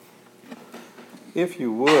If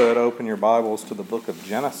you would, open your Bibles to the book of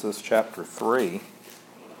Genesis, chapter 3.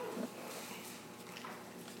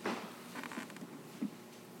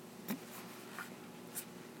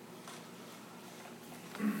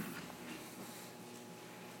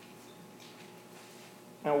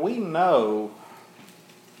 Now, we know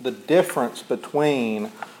the difference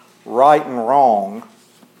between right and wrong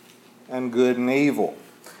and good and evil.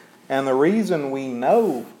 And the reason we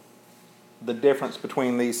know the difference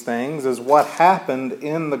between these things is what happened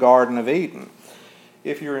in the Garden of Eden.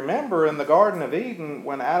 If you remember, in the Garden of Eden,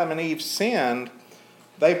 when Adam and Eve sinned,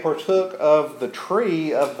 they partook of the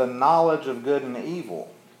tree of the knowledge of good and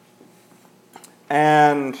evil.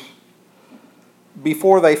 And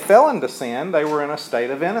before they fell into sin, they were in a state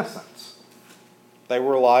of innocence. They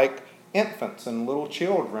were like infants and little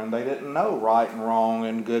children. They didn't know right and wrong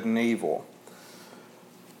and good and evil.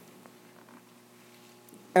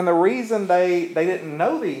 And the reason they didn't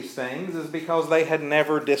know these things is because they had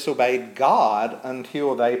never disobeyed God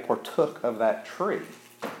until they partook of that tree.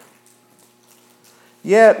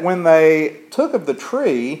 Yet when they took of the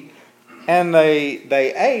tree and they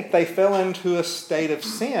ate, they fell into a state of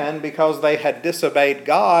sin because they had disobeyed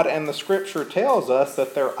God, and the Scripture tells us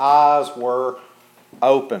that their eyes were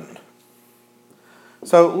opened.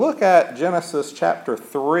 So look at Genesis chapter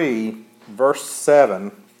 3, verse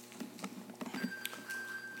 7.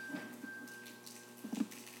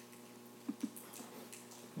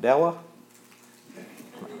 Della?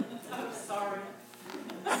 I'm sorry.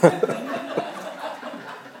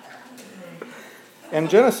 In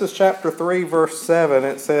Genesis chapter 3, verse 7,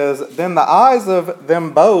 it says, "Then the eyes of them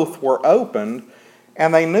both were opened,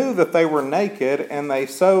 and they knew that they were naked, and they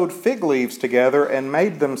sewed fig leaves together and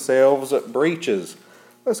made themselves breeches."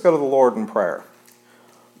 Let's go to the Lord in prayer.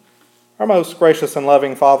 Our most gracious and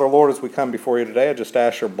loving Father, Lord, as we come before you today, I just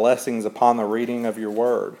ask your blessings upon the reading of your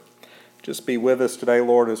word. Just be with us today,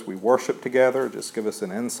 Lord, as we worship together. Just give us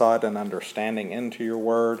an insight and understanding into your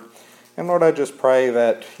word. And Lord, I just pray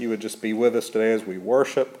that you would just be with us today as we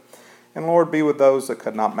worship. And Lord, be with those that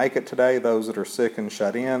could not make it today, those that are sick and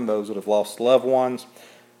shut in, those that have lost loved ones,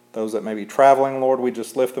 those that may be traveling. Lord, we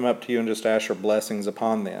just lift them up to you and just ask your blessings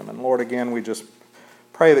upon them. And Lord, again, we just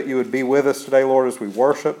pray that you would be with us today, Lord, as we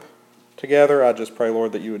worship together. I just pray,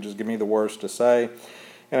 Lord, that you would just give me the words to say.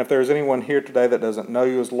 And if there's anyone here today that doesn't know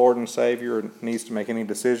you as Lord and Savior or needs to make any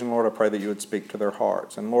decision, Lord, I pray that you would speak to their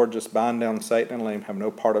hearts. And Lord, just bind down Satan and let him have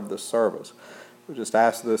no part of this service. We just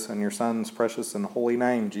ask this in your Son's precious and holy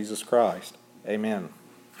name, Jesus Christ. Amen.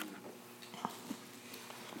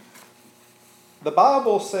 The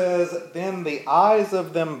Bible says, "Then the eyes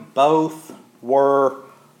of them both were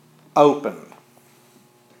opened."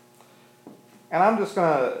 And I'm just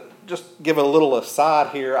going to give a little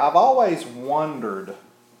aside here. I've always wondered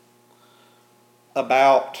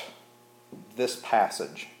about this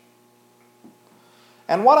passage.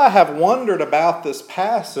 And what I have wondered about this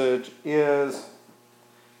passage is,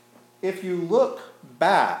 if you look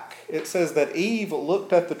back, it says that Eve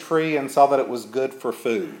looked at the tree and saw that it was good for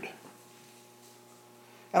food.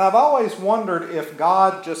 And I've always wondered if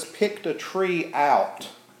God just picked a tree out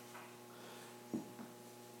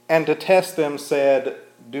and to test them said,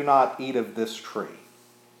 "Do not eat of this tree."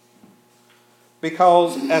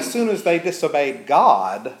 Because as soon as they disobeyed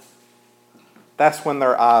God, that's when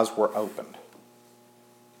their eyes were opened.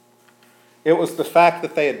 It was the fact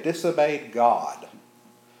that they had disobeyed God.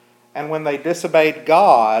 And when they disobeyed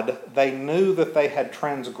God, they knew that they had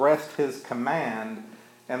transgressed his command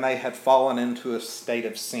and they had fallen into a state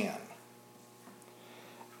of sin.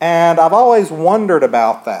 And I've always wondered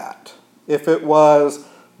about that. If it was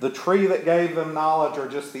the tree that gave them knowledge or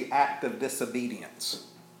just the act of disobedience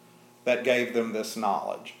that gave them this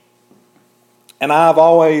knowledge. And I've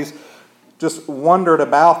always just wondered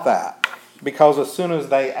about that, because as soon as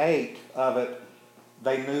they ate of it,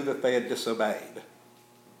 they knew that they had disobeyed.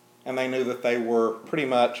 And they knew that they were pretty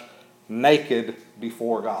much naked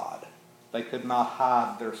before God. They could not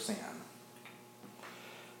hide their sin.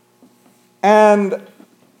 And,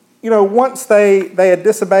 once they had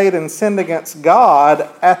disobeyed and sinned against God,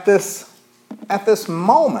 at this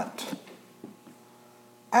moment,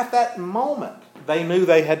 at that moment, they knew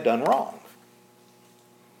they had done wrong.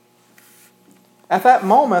 At that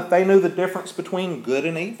moment, they knew the difference between good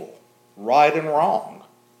and evil, right and wrong.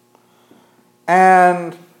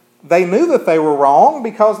 And they knew that they were wrong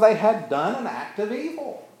because they had done an act of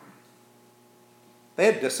evil. They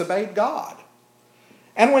had disobeyed God.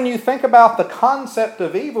 And when you think about the concept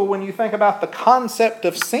of evil, when you think about the concept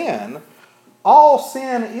of sin, all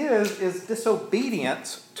sin is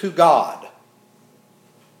disobedience to God.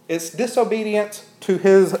 It's disobedience to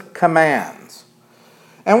his commands.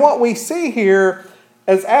 And what we see here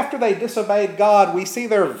is after they disobeyed God, we see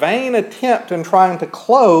their vain attempt in trying to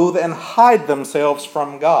clothe and hide themselves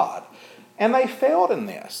from God. And they failed in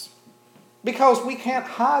this because we can't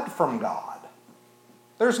hide from God.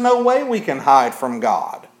 There's no way we can hide from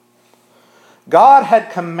God. God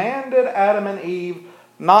had commanded Adam and Eve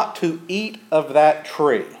not to eat of that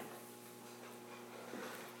tree.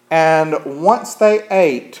 And once they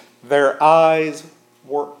ate, their eyes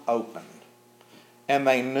were opened. And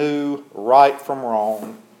they knew right from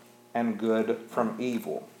wrong and good from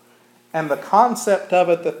evil. And the concept of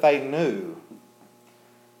it that they knew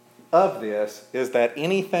of this is that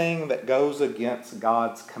anything that goes against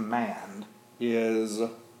God's command is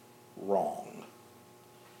wrong.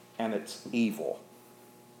 And it's evil.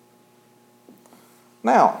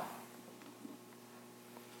 Now,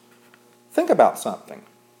 think about something.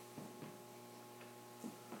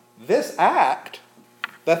 This act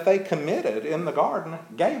that they committed in the garden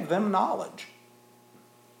gave them knowledge.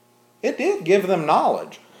 It did give them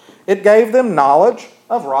knowledge. It gave them knowledge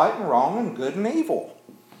of right and wrong and good and evil.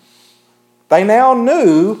 They now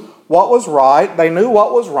knew what was right, they knew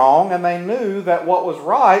what was wrong, and they knew that what was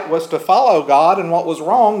right was to follow God and what was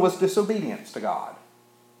wrong was disobedience to God.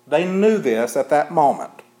 They knew this at that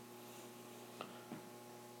moment.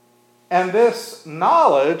 And this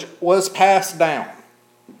knowledge was passed down.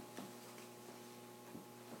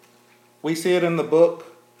 We see it in the book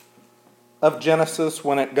of Genesis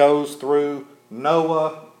when it goes through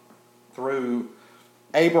Noah, through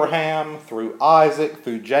Abraham, through Isaac,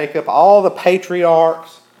 through Jacob, all the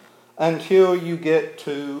patriarchs, until you get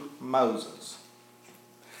to Moses.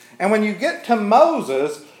 And when you get to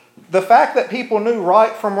Moses, the fact that people knew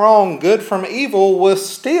right from wrong, good from evil, was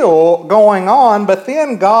still going on, but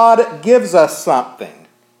then God gives us something.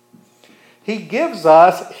 He gives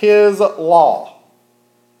us His law.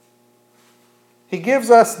 He gives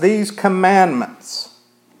us these commandments.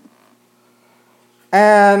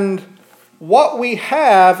 And what we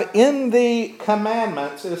have in the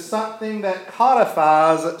commandments is something that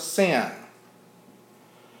codifies sin.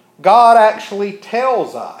 God actually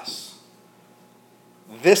tells us,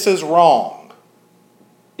 this is wrong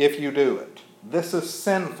if you do it. This is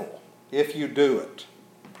sinful if you do it.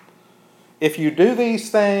 If you do these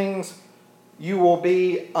things, you will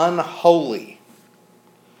be unholy.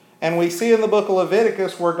 And we see in the book of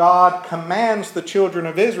Leviticus where God commands the children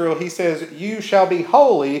of Israel, He says, you shall be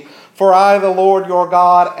holy, for I, the Lord your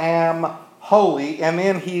God, am holy. And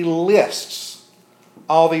then He lists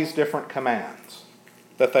all these different commands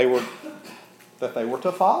that they were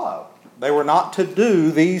to follow. They were not to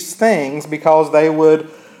do these things because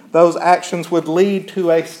those actions would lead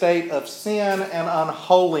to a state of sin and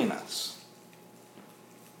unholiness.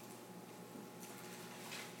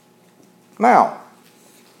 Now,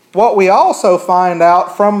 what we also find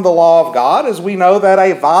out from the law of God is we know that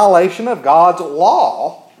a violation of God's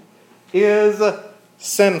law is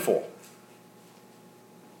sinful.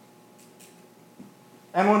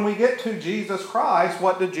 And when we get to Jesus Christ,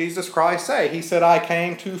 what did Jesus Christ say? He said, I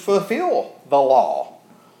came to fulfill the law,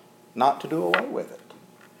 not to do away with it.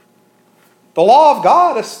 The law of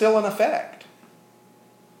God is still in effect.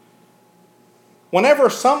 Whenever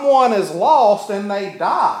someone is lost and they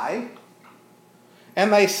die,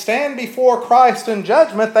 and they stand before Christ in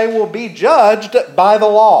judgment, they will be judged by the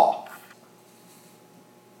law.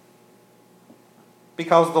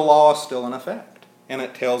 Because the law is still in effect. And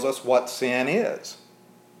it tells us what sin is.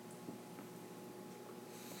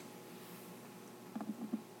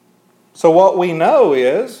 So what we know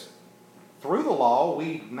is, through the law,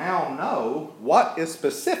 we now know what is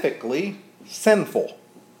specifically sinful.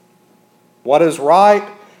 What is right,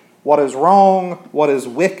 what is wrong, what is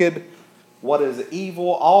wicked, what is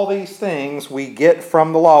evil, all these things we get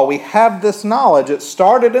from the law. We have this knowledge. It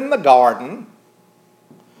started in the garden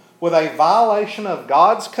with a violation of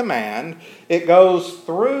God's command. It goes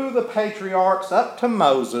through the patriarchs up to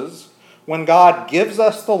Moses when God gives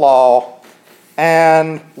us the law,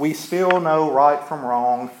 and we still know right from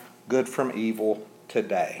wrong, good from evil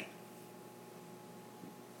today.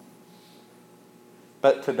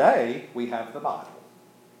 But today we have the Bible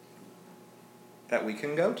that we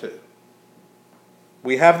can go to.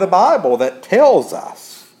 We have the Bible that tells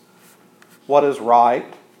us what is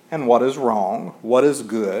right and what is wrong, what is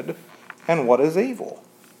good and what is evil.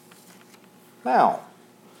 Now,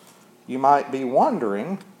 you might be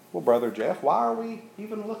wondering, well, Brother Jeff, why are we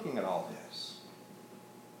even looking at all this?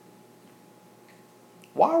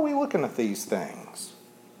 Why are we looking at these things?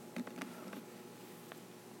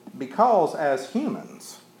 Because as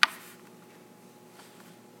humans,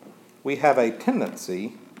 we have a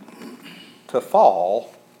tendency to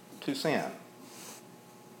fall to sin.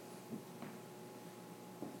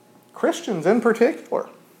 Christians in particular.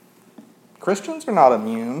 Christians are not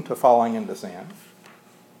immune to falling into sin.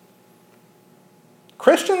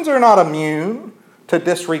 Christians are not immune to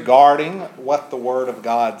disregarding what the Word of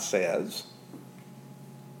God says.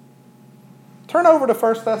 Turn over to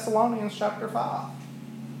 1 Thessalonians chapter 5.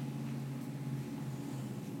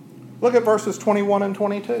 Look at verses 21 and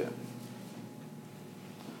 22.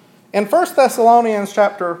 In 1 Thessalonians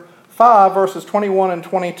chapter 5, verses 21 and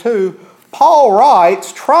 22, Paul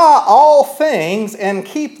writes, "Try all things and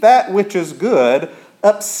keep that which is good.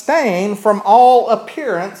 Abstain from all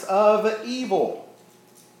appearance of evil."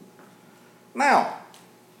 Now,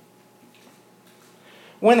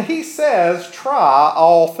 when he says try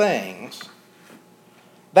all things,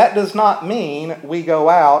 that does not mean we go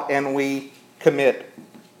out and we commit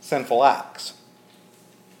sinful acts.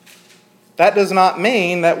 That does not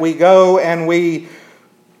mean that we go and we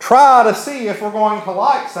try to see if we're going to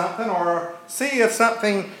like something or see if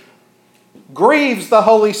something grieves the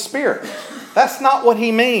Holy Spirit. That's not what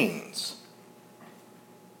he means.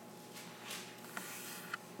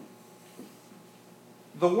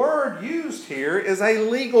 The word used here is a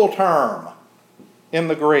legal term in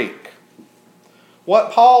the Greek.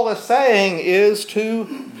 What Paul is saying is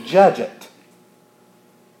to judge it.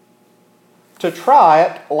 To try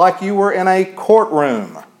it like you were in a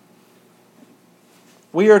courtroom.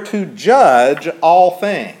 We are to judge all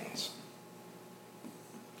things.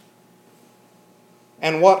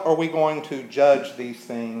 And what are we going to judge these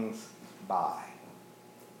things by?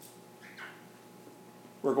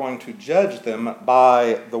 We're going to judge them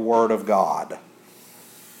by the Word of God.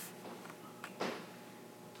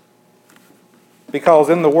 Because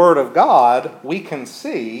in the Word of God, we can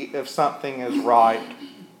see if something is right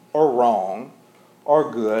or wrong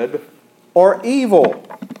or good or evil.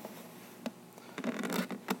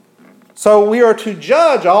 So we are to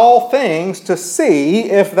judge all things to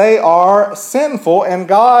see if they are sinful, and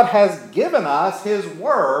God has given us His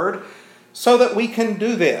Word so that we can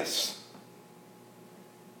do this.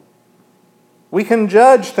 We can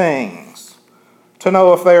judge things to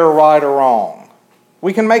know if they are right or wrong.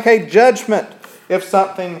 We can make a judgment if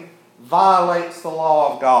something violates the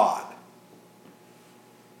law of God.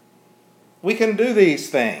 We can do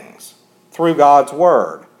these things through God's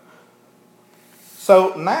Word.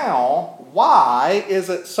 So now, why is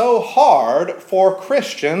it so hard for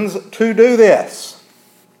Christians to do this?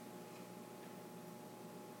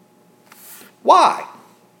 Why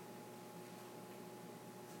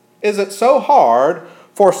is it so hard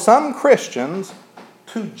for some Christians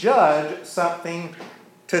to judge something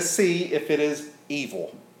to see if it is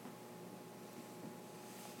evil?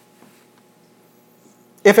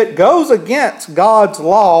 If it goes against God's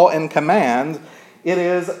law and commands, it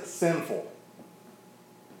is sinful.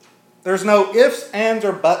 There's no ifs, ands,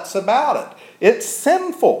 or buts about it. It's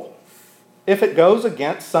sinful if it goes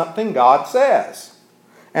against something God says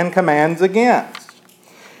and commands against.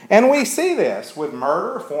 And we see this with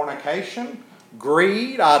murder, fornication,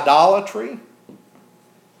 greed, idolatry,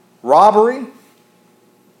 robbery,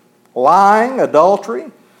 lying,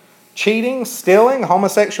 adultery, cheating, stealing,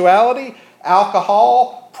 homosexuality,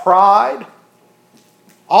 alcohol, pride.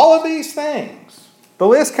 All of these things. The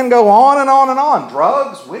list can go on and on and on.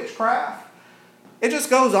 Drugs, witchcraft. It just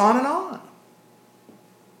goes on and on.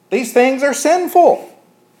 These things are sinful.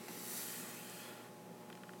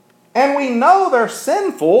 And we know they're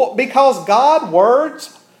sinful because God's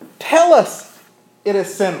words tell us it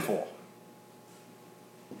is sinful.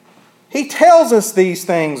 He tells us these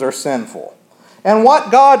things are sinful. And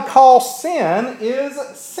what God calls sin is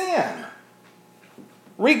sin,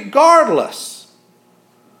 regardless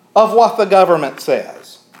of what the government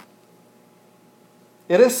says.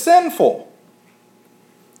 It is sinful.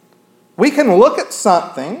 We can look at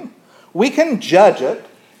something, we can judge it,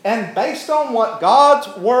 and based on what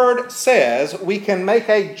God's Word says, we can make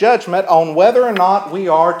a judgment on whether or not we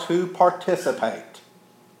are to participate.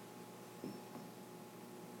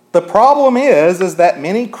 The problem is that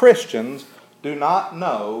many Christians do not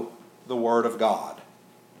know the Word of God.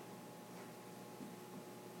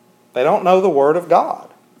 They don't know the Word of God.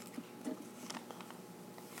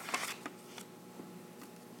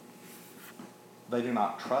 They do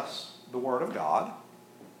not trust the Word of God.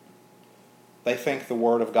 They think the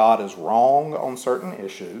Word of God is wrong on certain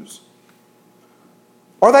issues.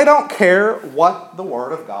 Or they don't care what the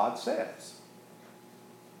Word of God says.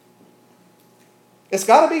 It's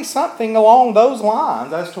got to be something along those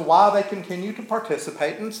lines as to why they continue to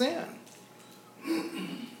participate in sin.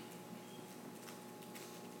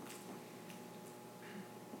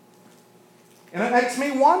 And it makes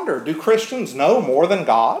me wonder, do Christians know more than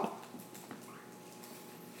God?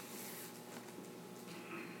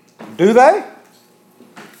 Do they?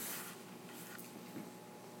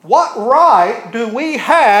 What right do we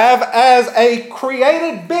have as a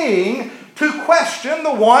created being to question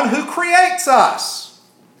the one who creates us?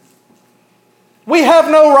 We have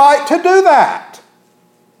no right to do that.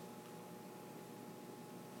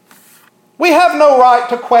 We have no right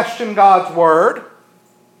to question God's word.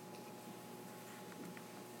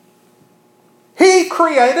 He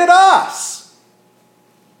created us.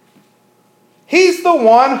 He's the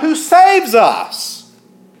one who saves us.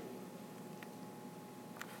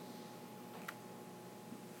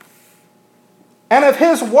 And if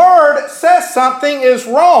His word says something is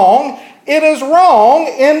wrong, it is wrong.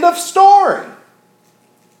 End of story.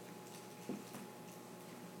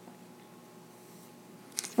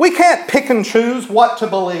 We can't pick and choose what to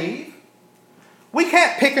believe. We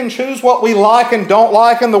can't pick and choose what we like and don't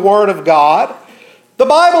like in the Word of God. The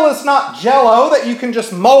Bible is not Jell-O that you can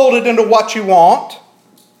just mold it into what you want.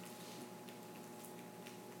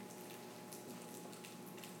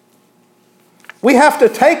 We have to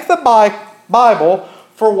take the Bible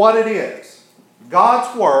for what it is,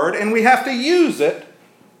 God's Word, and we have to use it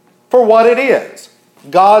for what it is,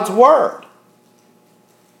 God's Word.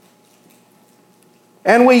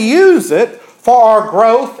 And we use it for our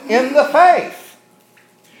growth in the faith.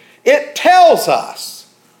 It tells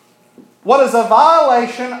us what is a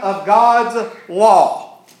violation of God's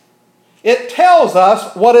law. It tells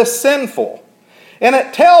us what is sinful. And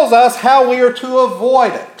it tells us how we are to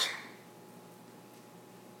avoid it.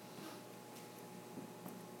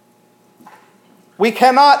 We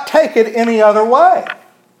cannot take it any other way,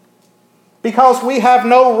 because we have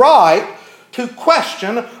no right to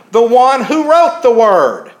question the one who wrote the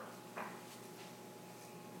Word.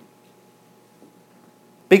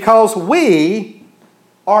 Because we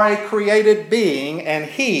are a created being and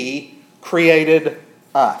He created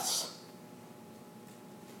us.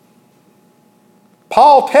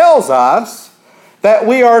 Paul tells us that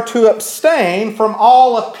we are to abstain from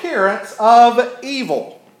all appearance of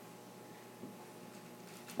evil.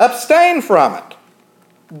 Abstain from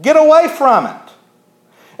it. Get away from it.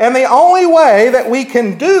 And the only way that we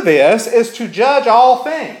can do this is to judge all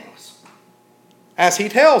things, as he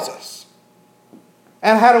tells us.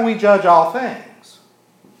 And how do we judge all things?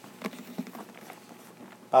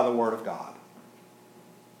 By the Word of God.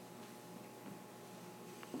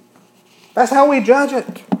 That's how we judge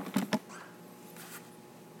it.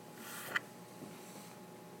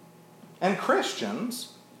 And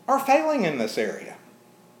Christians are failing in this area.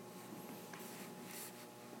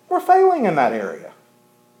 We're failing in that area.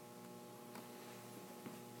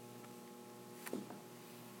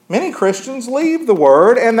 Many Christians leave the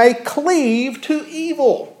Word and they cleave to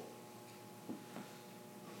evil.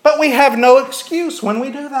 But we have no excuse when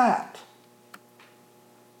we do that.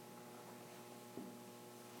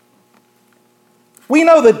 We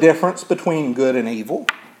know the difference between good and evil.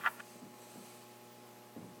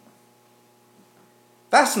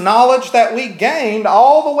 That's knowledge that we gained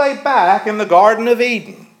all the way back in the Garden of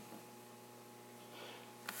Eden.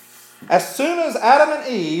 As soon as Adam and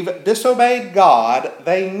Eve disobeyed God,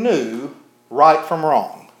 they knew right from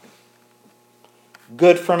wrong,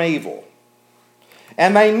 good from evil.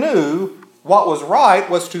 And they knew what was right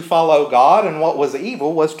was to follow God and what was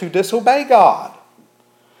evil was to disobey God.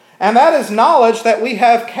 And that is knowledge that we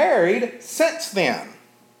have carried since then.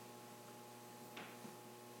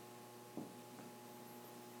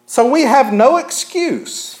 So we have no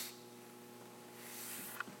excuse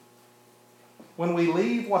when we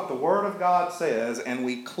leave what the Word of God says and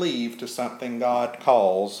we cleave to something God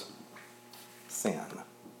calls sin.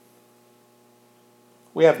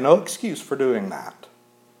 We have no excuse for doing that.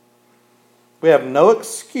 We have no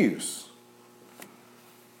excuse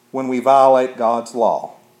when we violate God's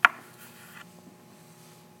law.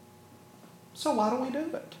 So why do we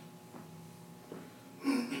do it?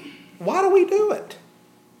 Why do we do it?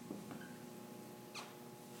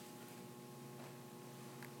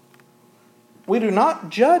 We do not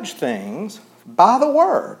judge things by the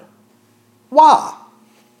Word. Why?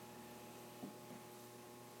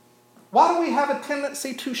 Why do we have a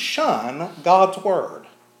tendency to shun God's Word?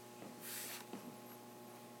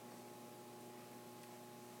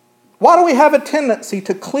 Why do we have a tendency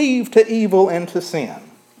to cleave to evil and to sin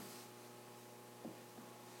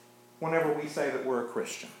whenever we say that we're a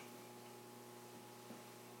Christian?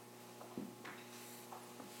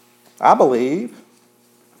 I believe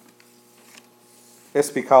it's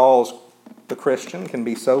because the Christian can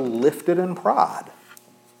be so lifted in pride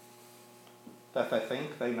that they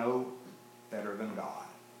think they know better than God.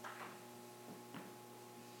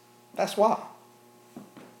 That's why.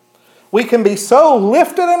 We can be so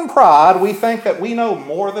lifted in pride, we think that we know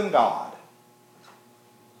more than God.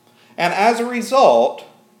 And as a result,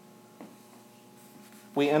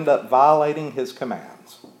 we end up violating His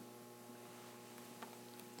commands.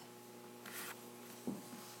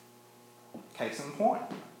 Case in point.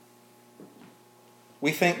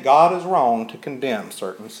 We think God is wrong to condemn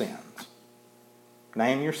certain sins.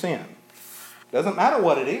 Name your sin. Doesn't matter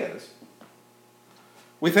what it is.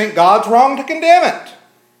 We think God's wrong to condemn it.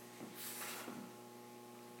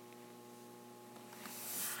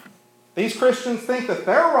 These Christians think that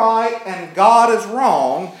they're right and God is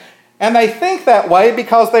wrong, and they think that way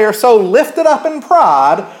because they are so lifted up in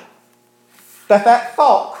pride that that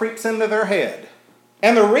thought creeps into their head.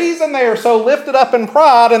 And the reason they are so lifted up in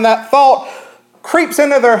pride and that thought creeps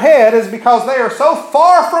into their head is because they are so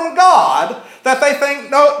far from God that they think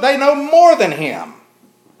they know more than Him.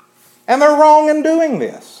 And they're wrong in doing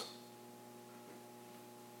this.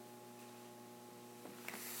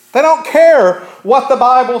 They don't care what the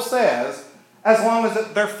Bible says as long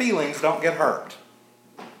as their feelings don't get hurt.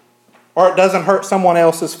 Or it doesn't hurt someone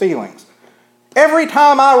else's feelings. Every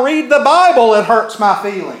time I read the Bible, it hurts my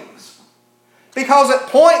feelings. Because it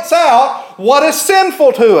points out what is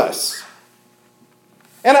sinful to us.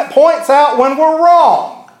 And it points out when we're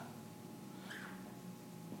wrong.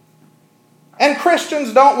 And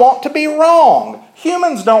Christians don't want to be wrong.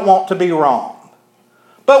 Humans don't want to be wrong.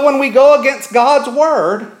 But when we go against God's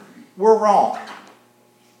Word, we're wrong.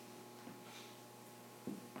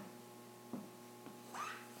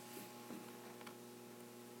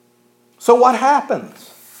 So what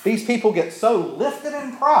happens? These people get so lifted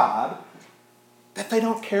in pride that they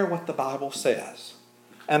don't care what the Bible says.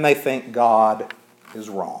 And they think God is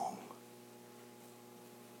wrong.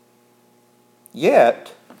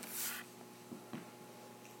 Yet,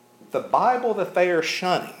 the Bible that they are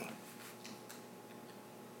shunning,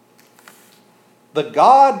 the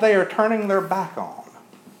God they are turning their back on,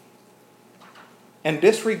 and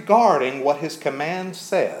disregarding what His command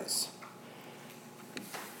says,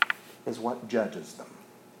 is what judges them.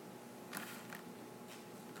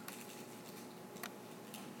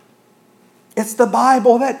 It's the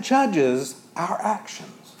Bible that judges our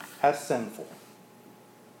actions as sinful.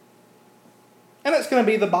 And it's going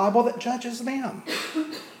to be the Bible that judges them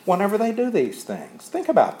whenever they do these things. Think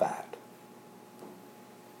about that.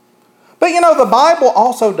 But you know, the Bible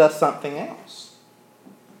also does something else.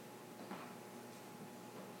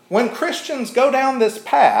 When Christians go down this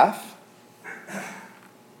path,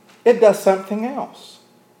 it does something else.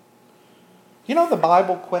 You know, the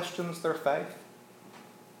Bible questions their faith.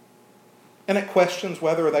 And it questions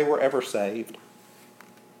whether they were ever saved.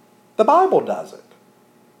 The Bible does it.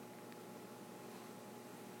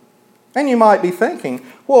 And you might be thinking,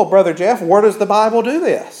 well, Brother Jeff, where does the Bible do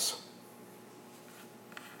this?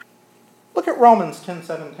 Look at Romans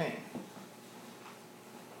 10:17.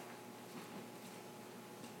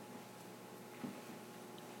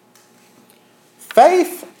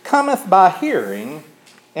 Faith cometh by hearing,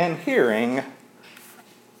 and hearing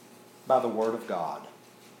by the Word of God.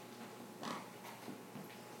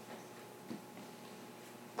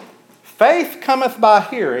 Faith cometh by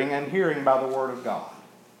hearing, and hearing by the Word of God.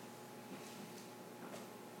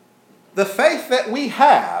 The faith that we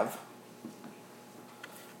have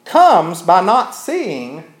comes by not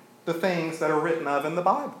seeing the things that are written of in the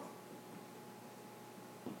Bible.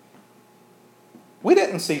 We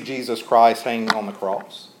didn't see Jesus Christ hanging on the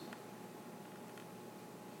cross.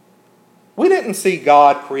 We didn't see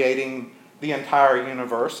God creating the entire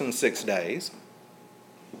universe in 6 days.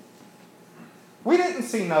 We didn't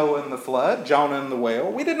see Noah in the flood, Jonah in the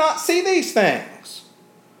whale. We did not see these things.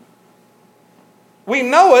 We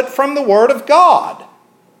know it from the Word of God.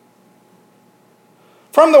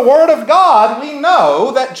 From the Word of God, we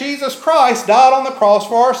know that Jesus Christ died on the cross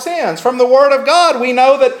for our sins. From the Word of God, we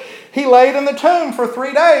know that He laid in the tomb for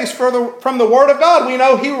 3 days. From the Word of God, we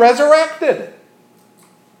know He resurrected.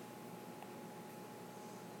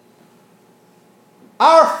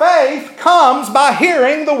 Our faith comes by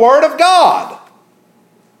hearing the Word of God.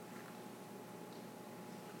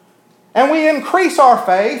 And we increase our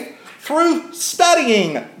faith through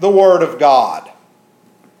studying the Word of God.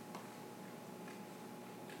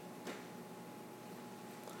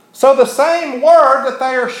 So the same Word that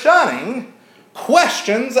they are shunning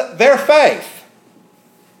questions their faith.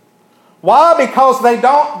 Why? Because they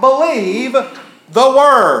don't believe the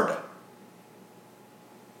Word.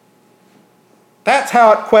 That's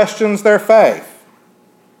how it questions their faith.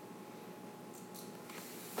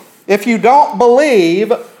 If you don't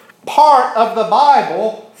believe part of the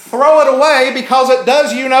Bible, throw it away because it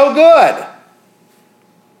does you no good.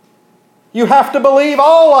 You have to believe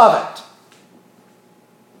all of it.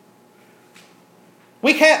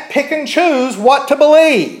 We can't pick and choose what to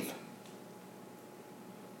believe,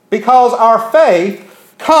 because our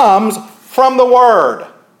faith comes from the Word.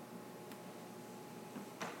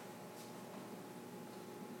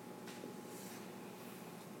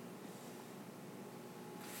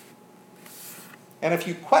 And if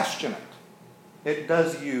you question it, it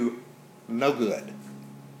does you no good.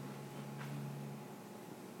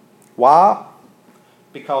 Why?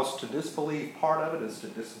 Because to disbelieve part of it is to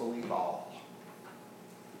disbelieve all.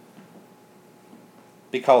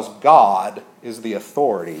 Because God is the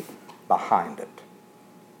authority behind it.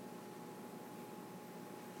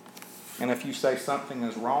 And if you say something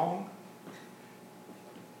is wrong,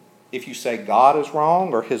 if you say God is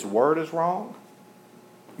wrong or His Word is wrong,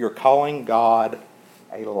 you're calling God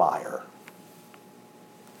a liar.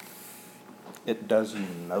 It does you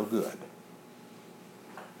no good.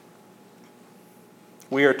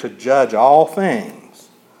 We are to judge all things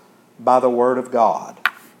by the Word of God.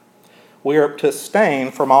 We are to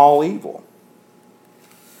abstain from all evil.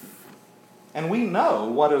 And we know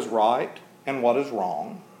what is right and what is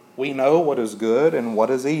wrong. We know what is good and what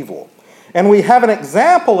is evil. And we have an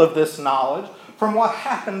example of this knowledge from what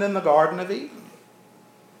happened in the Garden of Eden.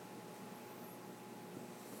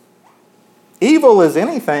 Evil is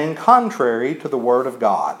anything contrary to the Word of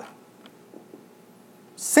God.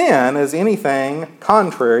 Sin is anything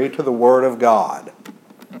contrary to the Word of God.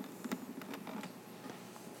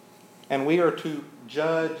 And we are to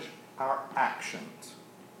judge our actions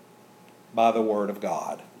by the Word of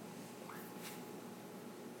God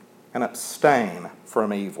and abstain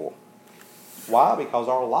from evil. Why? Because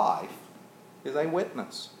our life is a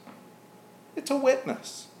witness. It's a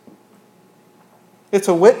witness. It's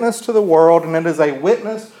a witness to the world, and it is a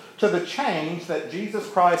witness to the change that Jesus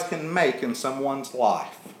Christ can make in someone's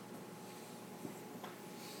life.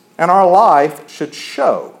 And our life should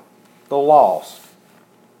show the lost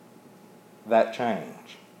that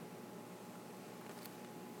change.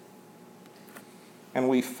 And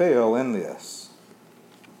we fail in this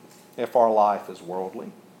if our life is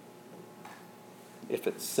worldly, if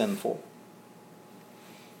it's sinful,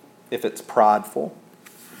 if it's prideful,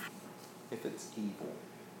 if it's evil.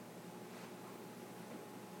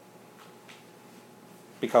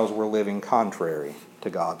 Because we're living contrary to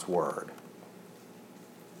God's Word.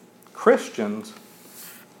 Christians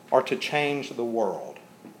are to change the world.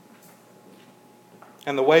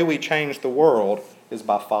 And the way we change the world is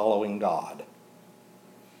by following God.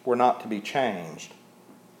 We're not to be changed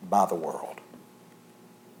by the world.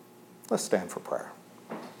 Let's stand for prayer.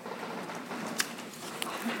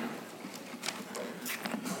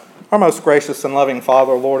 Our most gracious and loving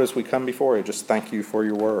Father, Lord, as we come before you, just thank you for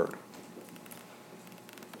your word.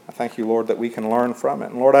 I thank you, Lord, that we can learn from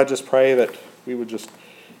it. And Lord, I just pray that we would just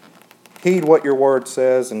heed what your word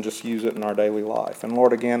says and just use it in our daily life. And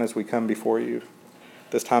Lord, again, as we come before you,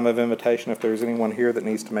 this time of invitation, if there's anyone here that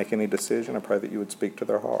needs to make any decision, I pray that you would speak to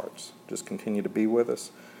their hearts. Just continue to be with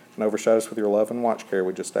us and overshadow us with your love and watch care.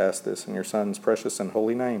 We just ask this in your Son's precious and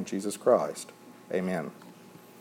holy name, Jesus Christ. Amen.